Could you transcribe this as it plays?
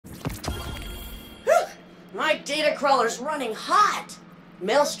my data crawler's running hot!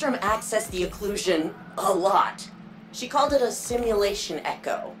 Maelstrom accessed the occlusion a lot. She called it a simulation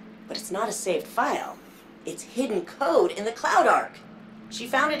echo, but it's not a saved file. It's hidden code in the CloudArk. She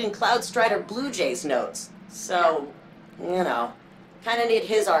found it in Cloud Strider Bluejay's notes, so, you know, kinda need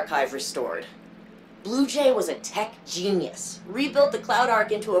his archive restored. Bluejay was a tech genius, rebuilt the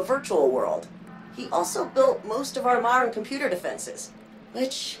CloudArk into a virtual world. He also built most of our modern computer defenses,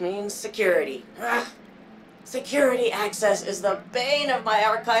 which means security. Ugh. Security access is the bane of my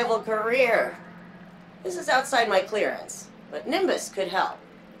archival career. This is outside my clearance, but Nimbus could help.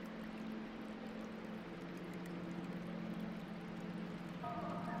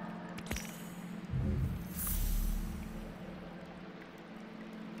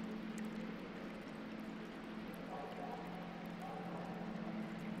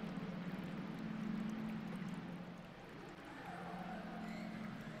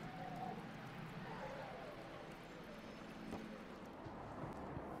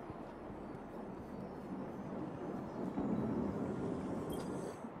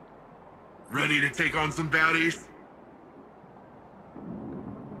 Ready to take on some baddies?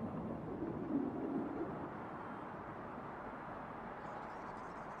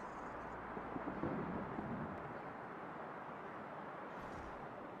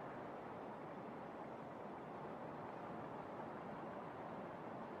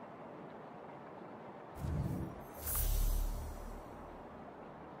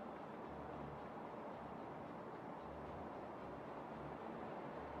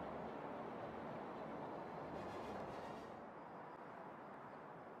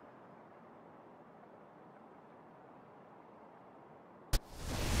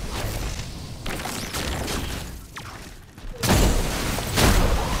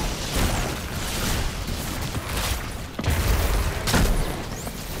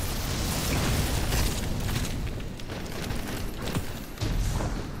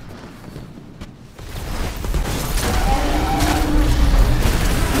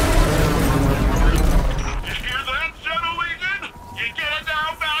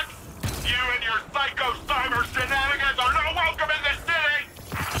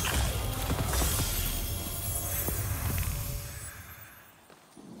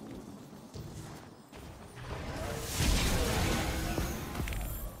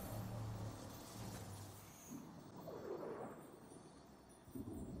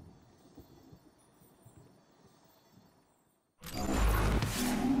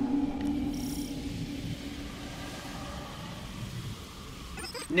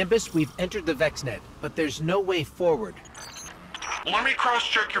 Nimbus, we've entered the VexNet, but there's no way forward. Let me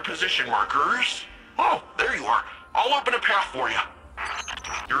cross-check your position markers. Oh, there you are. I'll open a path for you.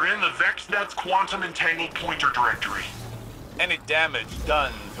 You're in the VexNet's quantum entangled pointer directory. Any damage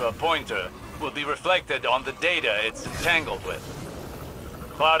done to a pointer will be reflected on the data it's entangled with.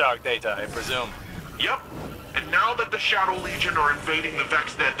 CloudArk data, I presume. Yep. And now that the Shadow Legion are invading the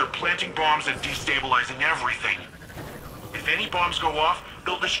VexNet, they're planting bombs and destabilizing everything. If any bombs go off,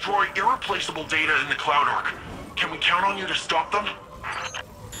 they'll destroy irreplaceable data in the CloudArk. Can we count on you to stop them?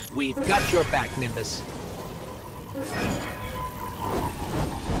 We've got your back, Nimbus.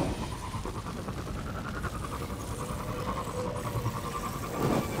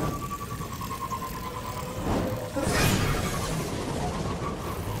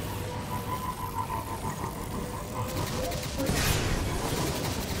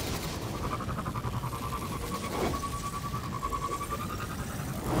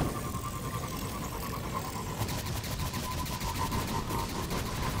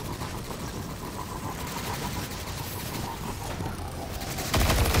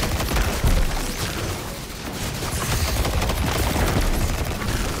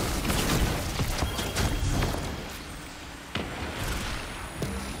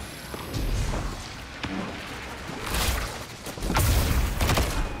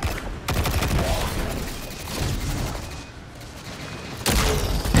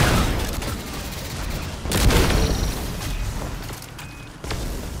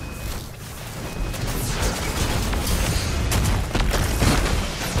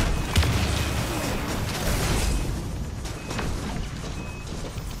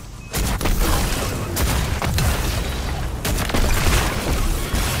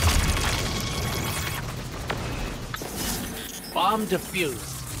 Bomb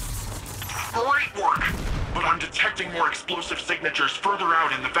defused. Great work! But I'm detecting more explosive signatures further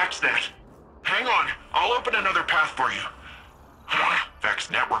out in the VexNet. Hang on, I'll open another path for you.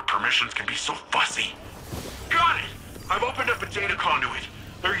 Vex network permissions can be so fussy. Got it! I've opened up a data conduit.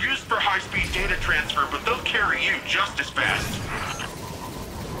 They're used for high-speed data transfer, but they'll carry you just as fast.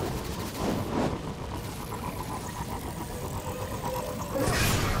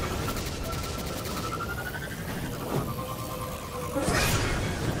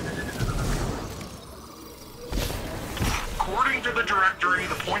 directory,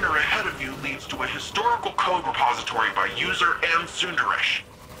 the pointer ahead of you leads to a historical code repository by user M. Sundaresh.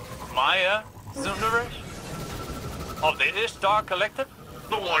 Maya Sundaresh? Of the Ishtar Collective?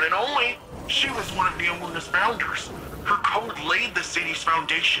 The one and only. She was one of Neomuna's founders. Her code laid the city's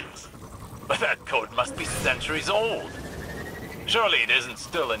foundations. But that code must be centuries old. Surely it isn't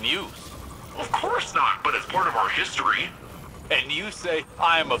still in use. Of course not, but it's part of our history. And you say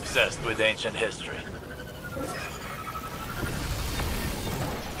I'm obsessed with ancient history.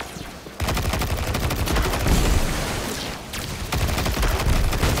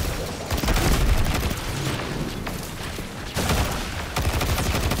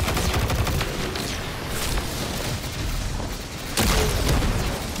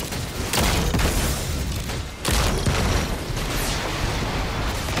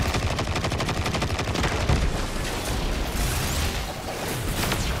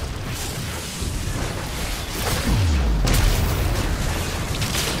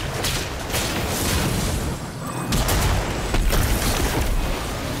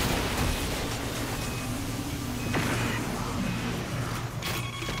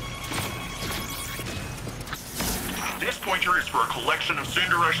 For a collection of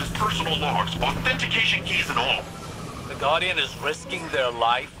Sundaresh's personal logs, authentication keys and all. The Guardian is risking their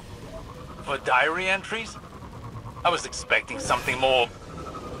life for diary entries? I was expecting something more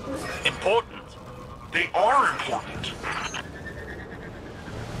important. They are important.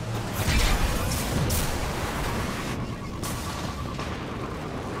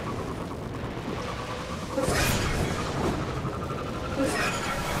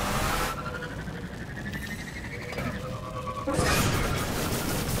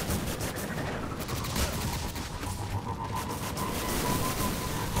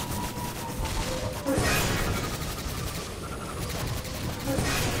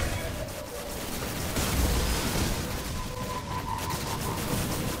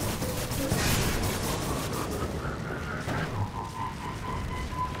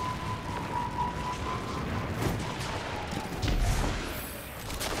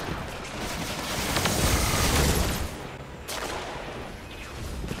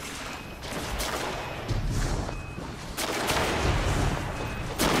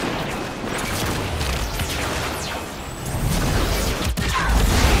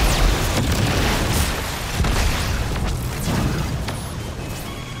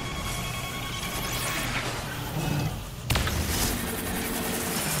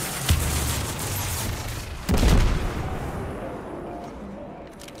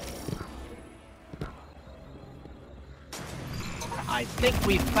 I think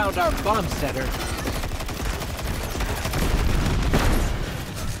we found our bomb setter.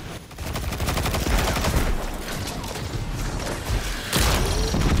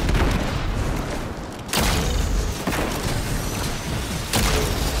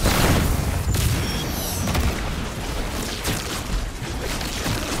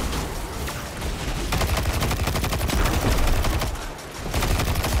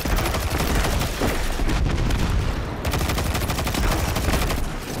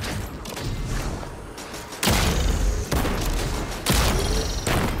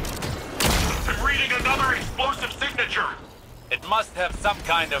 Must have some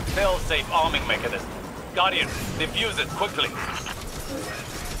kind of fail-safe arming mechanism. Guardian, defuse it quickly.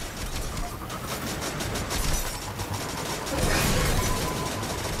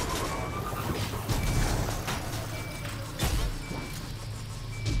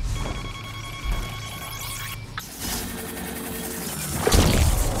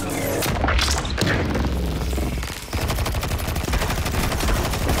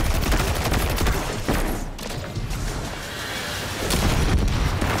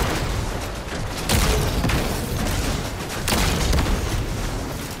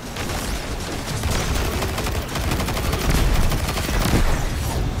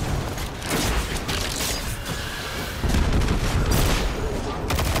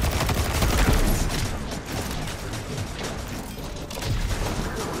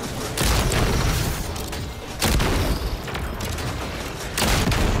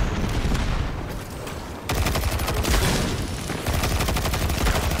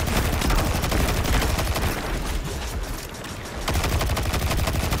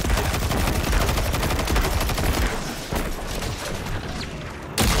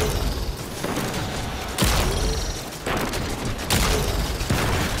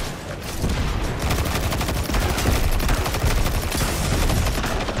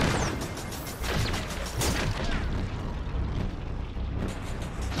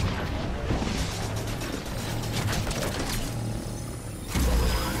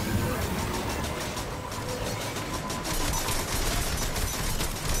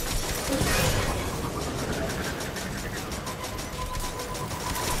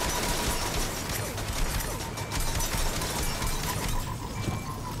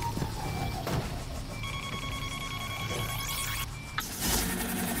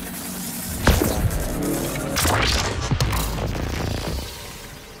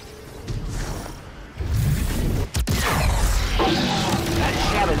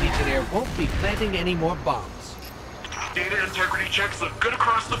 planting any more bombs. Data integrity checks look good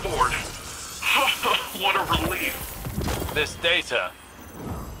across the board. What a relief. This data,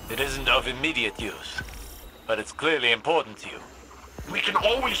 it isn't of immediate use, but it's clearly important to you. We can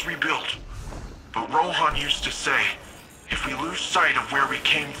always rebuild. But Rohan used to say, if we lose sight of where we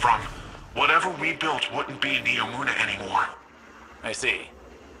came from, whatever we built wouldn't be Neomuna anymore. I see.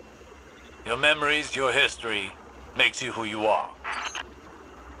 Your memories, your history, makes you who you are.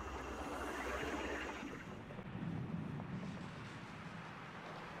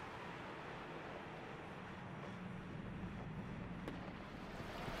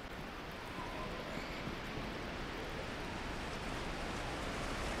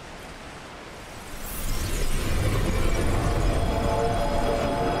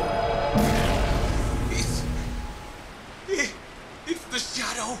 It's the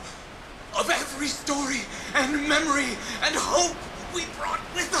shadow of every story and memory and hope we brought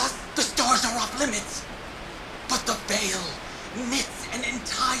with us. The stars are off limits, but the veil knits an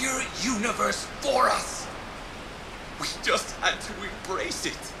entire universe for us. We just had to embrace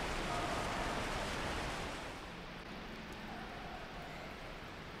it.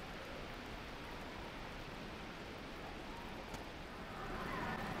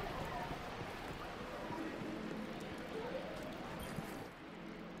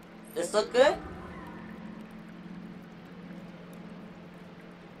 This look good?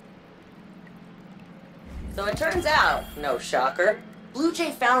 So it turns out, no shocker,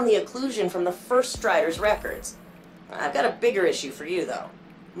 Bluejay found the occlusion from the first Strider's records. I've got a bigger issue for you, though.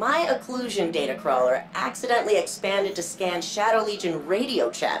 My occlusion data crawler accidentally expanded to scan Shadow Legion radio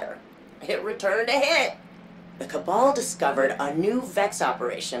chatter. It returned a hit. The Cabal discovered a new Vex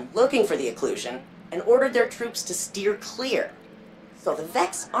operation looking for the occlusion and ordered their troops to steer clear. So the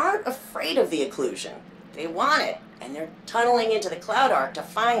Vex aren't afraid of the occlusion. They want it, and they're tunneling into the CloudArk to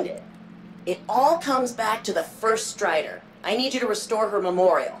find it. It all comes back to the first Strider. I need you to restore her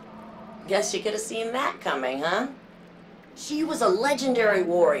memorial. Guess you could have seen that coming, huh? She was a legendary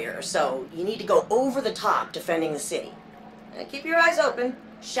warrior, so you need to go over the top defending the city. And keep your eyes open.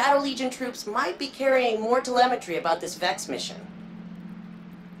 Shadow Legion troops might be carrying more telemetry about this Vex mission.